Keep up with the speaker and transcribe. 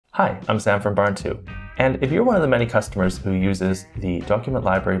Hi, I'm Sam from Barn2, and if you're one of the many customers who uses the Document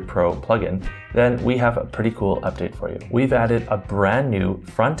Library Pro plugin, then we have a pretty cool update for you. We've added a brand new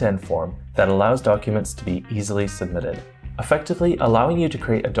front-end form that allows documents to be easily submitted, effectively allowing you to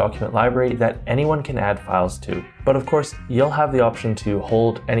create a document library that anyone can add files to. But of course, you'll have the option to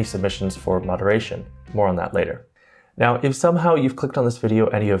hold any submissions for moderation. More on that later. Now, if somehow you've clicked on this video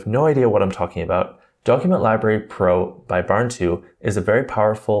and you have no idea what I'm talking about, Document Library Pro by Barn2 is a very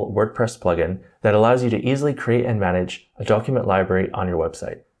powerful WordPress plugin that allows you to easily create and manage a document library on your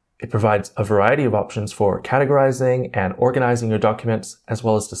website. It provides a variety of options for categorizing and organizing your documents, as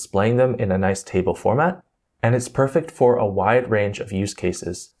well as displaying them in a nice table format. And it's perfect for a wide range of use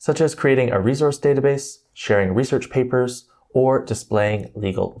cases, such as creating a resource database, sharing research papers, or displaying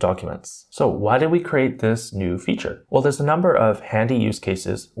legal documents. So why did we create this new feature? Well, there's a number of handy use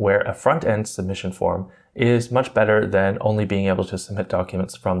cases where a front-end submission form is much better than only being able to submit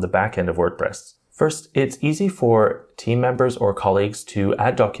documents from the back end of WordPress. First, it's easy for team members or colleagues to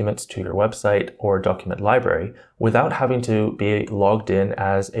add documents to your website or document library without having to be logged in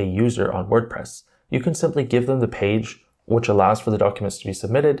as a user on WordPress. You can simply give them the page which allows for the documents to be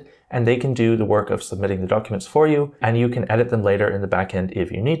submitted, and they can do the work of submitting the documents for you, and you can edit them later in the backend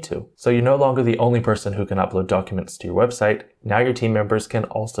if you need to. So you're no longer the only person who can upload documents to your website. Now your team members can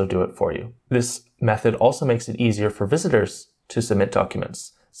also do it for you. This method also makes it easier for visitors to submit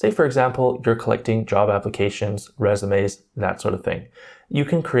documents. Say, for example, you're collecting job applications, resumes, that sort of thing. You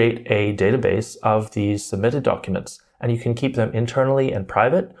can create a database of these submitted documents, and you can keep them internally and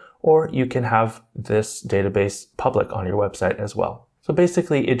private, or you can have this database public on your website as well. So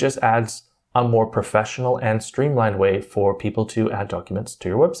basically, it just adds a more professional and streamlined way for people to add documents to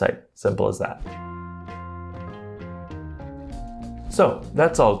your website. Simple as that. So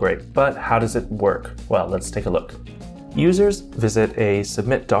that's all great, but how does it work? Well, let's take a look. Users visit a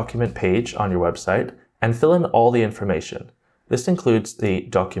submit document page on your website and fill in all the information. This includes the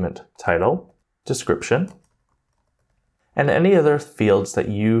document title, description, and any other fields that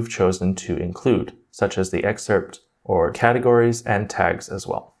you've chosen to include, such as the excerpt or categories and tags as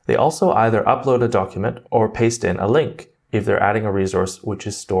well. They also either upload a document or paste in a link if they're adding a resource which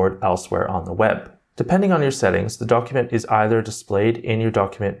is stored elsewhere on the web. Depending on your settings, the document is either displayed in your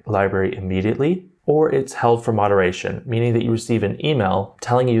document library immediately, or it's held for moderation, meaning that you receive an email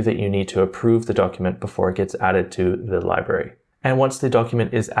telling you that you need to approve the document before it gets added to the library. And once the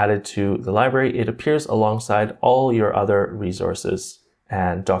document is added to the library, it appears alongside all your other resources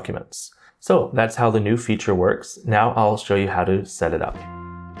and documents. So that's how the new feature works. Now I'll show you how to set it up.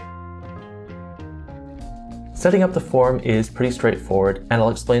 Setting up the form is pretty straightforward, and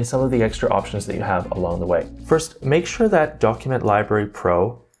I'll explain some of the extra options that you have along the way. First, make sure that Document Library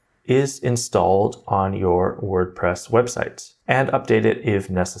Pro is installed on your WordPress website and update it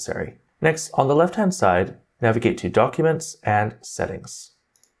if necessary. Next, on the left-hand side, navigate to Documents and Settings.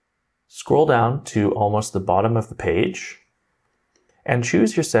 Scroll down to almost the bottom of the page and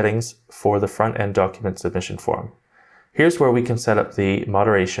choose your settings for the front-end document submission form. Here's where we can set up the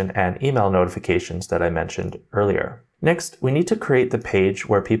moderation and email notifications that I mentioned earlier. Next, we need to create the page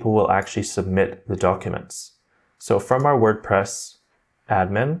where people will actually submit the documents. So from our WordPress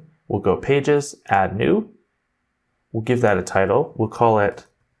admin, we'll go Pages, Add New. We'll give that a title. We'll call it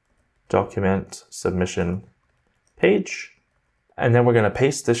Document Submission Page. And then we're going to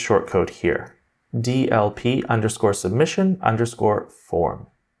paste this shortcode here. DLP_submission_form.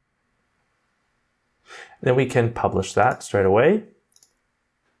 Then we can publish that straight away.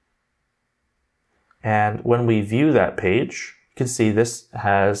 And when we view that page, you can see this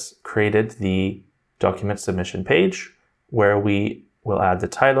has created the document submission page where we will add the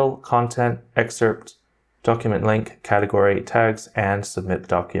title, content, excerpt, document link, category, tags, and submit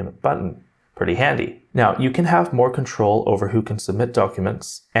document button. Pretty handy. Now, you can have more control over who can submit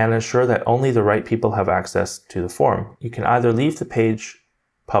documents and ensure that only the right people have access to the form. You can either leave the page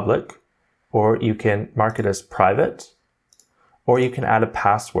public, or you can mark it as private, or you can add a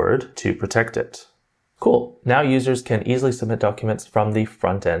password to protect it. Cool. Now users can easily submit documents from the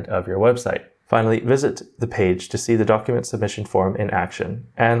front end of your website. Finally, visit the page to see the document submission form in action.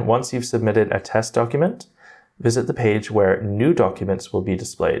 And once you've submitted a test document, visit the page where new documents will be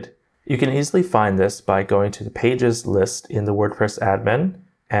displayed. You can easily find this by going to the Pages list in the WordPress admin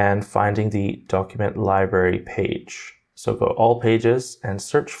and finding the document library page. So go All Pages and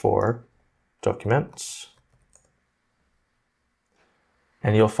search for Documents.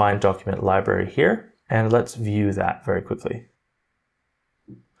 And you'll find Document Library here. And let's view that very quickly.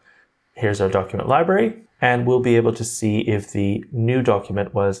 Here's our document library, and we'll be able to see if the new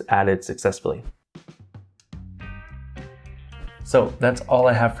document was added successfully. So that's all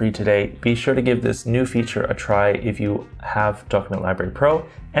I have for you today. Be sure to give this new feature a try if you have Document Library Pro.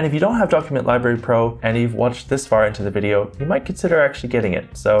 And if you don't have Document Library Pro and you've watched this far into the video, you might consider actually getting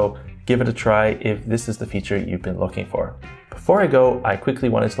it. So give it a try if this is the feature you've been looking for. Before I go, I quickly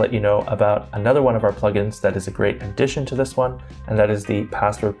wanted to let you know about another one of our plugins that is a great addition to this one, and that is the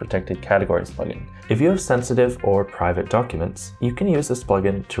Password Protected Categories plugin. If you have sensitive or private documents, you can use this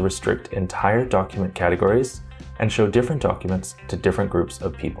plugin to restrict entire document categories and show different documents to different groups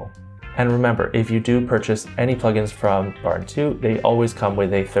of people. And remember, if you do purchase any plugins from Barn2, they always come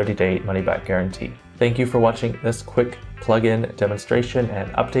with a 30-day money-back guarantee. Thank you for watching this quick plugin demonstration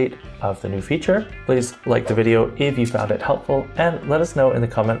and update of the new feature. Please like the video if you found it helpful, and let us know in the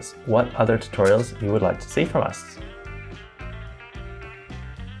comments what other tutorials you would like to see from us.